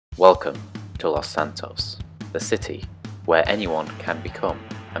Welcome to Los Santos, the city where anyone can become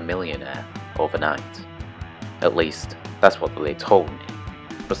a millionaire overnight. At least, that's what they told me.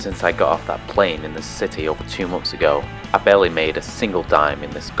 But since I got off that plane in this city over 2 months ago, I barely made a single dime in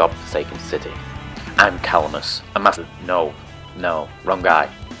this godforsaken city. I'm Calimous, a master— No, wrong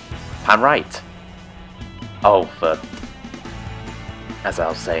guy. I'm right. Oh, as I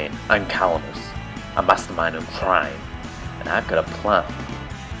was saying, I'm Calimous, a mastermind in crime, and I've got a plan.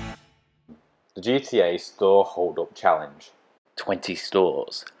 The GTA Store Holdup Challenge. 20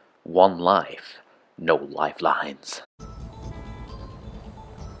 stores, 1 life, no lifelines. Give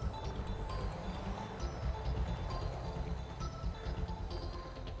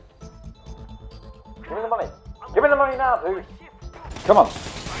me the money! Give me the money now, dude! Come on!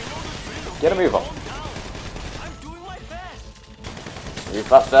 Get a move on! Move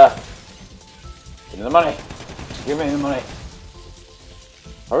faster! Give me the money! Give me the money!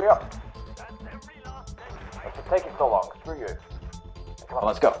 Hurry up! What's taking so long? Screw you! Come on,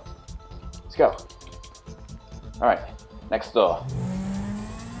 let's go! Let's go! Alright, next door.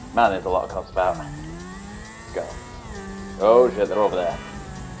 Man, there's a lot of cops about. Let's go. Oh shit, they're over there.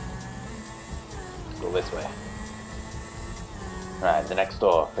 Let's go this way. Alright, the next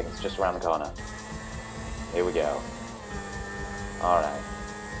door. I think it's just around the corner. Here we go. Alright.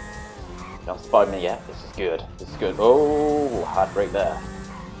 Don't spot me yet. This is good. This is good. Oh, hard break there.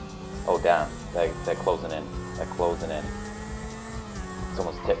 Oh damn. They're closing in. They're closing in.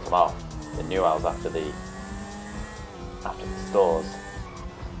 Someone's tipped them off. They knew I was after the stores.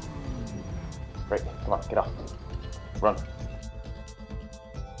 Break. Come on, get off. Run.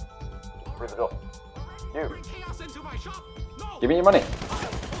 Through the door. You. Give me your money.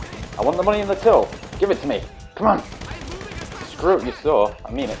 I want the money in the till. Give it to me. Come on. Screw it, you store.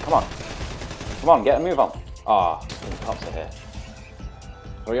 I mean it. Come on. Come on, get a move on. Ah, the cops are here.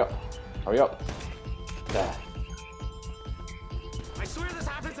 Hurry up. Hurry up. There. I swear this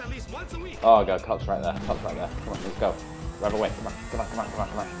happens at least once a week. Oh god, cops right there. Cops right there. Come on, let's go. Drive away. Come on. Come on, come on, come on,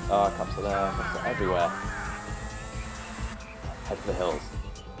 come on. Oh, cops are there. Cops are everywhere. Head to the hills.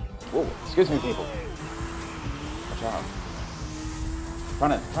 Whoa, excuse me, people. Watch out.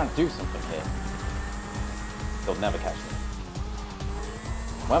 Trying to do something here. They'll never catch me.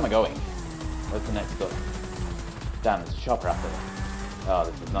 Where am I going? Where's the next door? Damn, there's a chopper after me. Oh,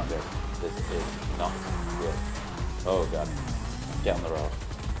 this is not good. This is not good. Oh god. Get on the road.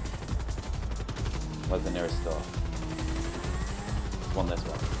 Where's the nearest store? There's one this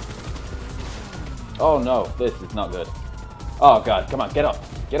way. Oh no, this is not good. Oh god, come on, get up.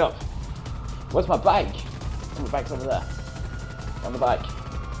 Get up. Where's my bike? Oh, my bike's over there. On the bike.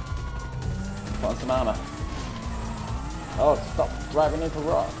 Put on some armor. Oh, stop driving into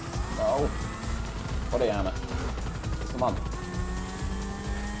rocks. No. Body armor. Come on.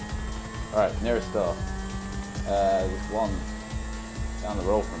 Alright, nearest store. There's one down the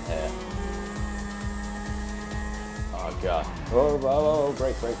road from here. Oh god. Oh,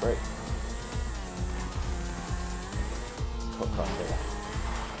 break. Cut across here.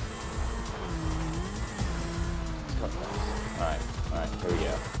 Alright, here we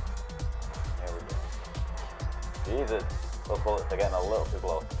go. Jesus, those bullets are getting a little too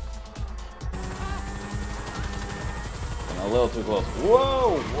close. Getting a little too close.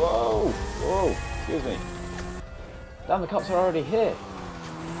 Whoa! Excuse me. Damn, the cops are already here.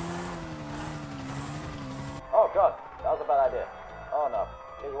 Oh god, that was a bad idea. Oh no,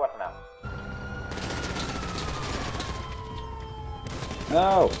 get your weapon out.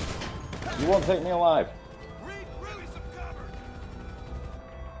 No! You won't take me alive.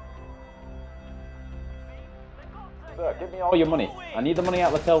 Sir, give me all your money. I need the money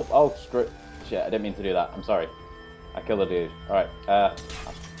out of the till. Oh, screw it. Shit, I didn't mean to do that. I'm sorry. I killed a dude. Alright,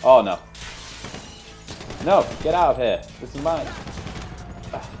 oh no. No, get out of here. This is mine.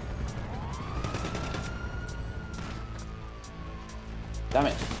 Damn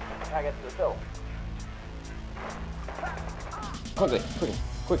it. I can't get to the till.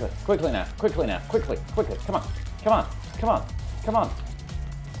 Quickly now. Quickly. Come on.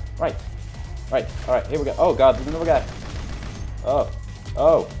 Right, alright, here we go. Oh god, there's another guy. Oh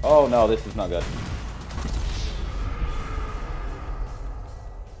no, this is not good.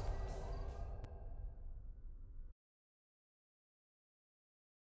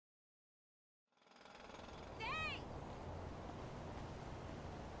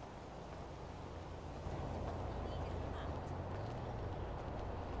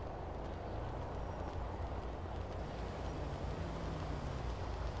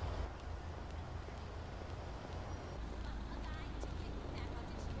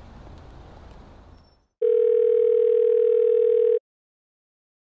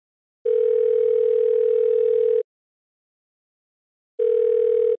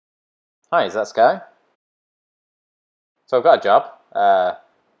 Hi, is that Sky? So I've got a job.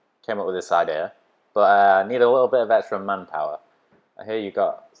 Came up with this idea, but I need a little bit of extra manpower. I hear you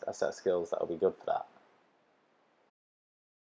got a set of skills that'll be good for that.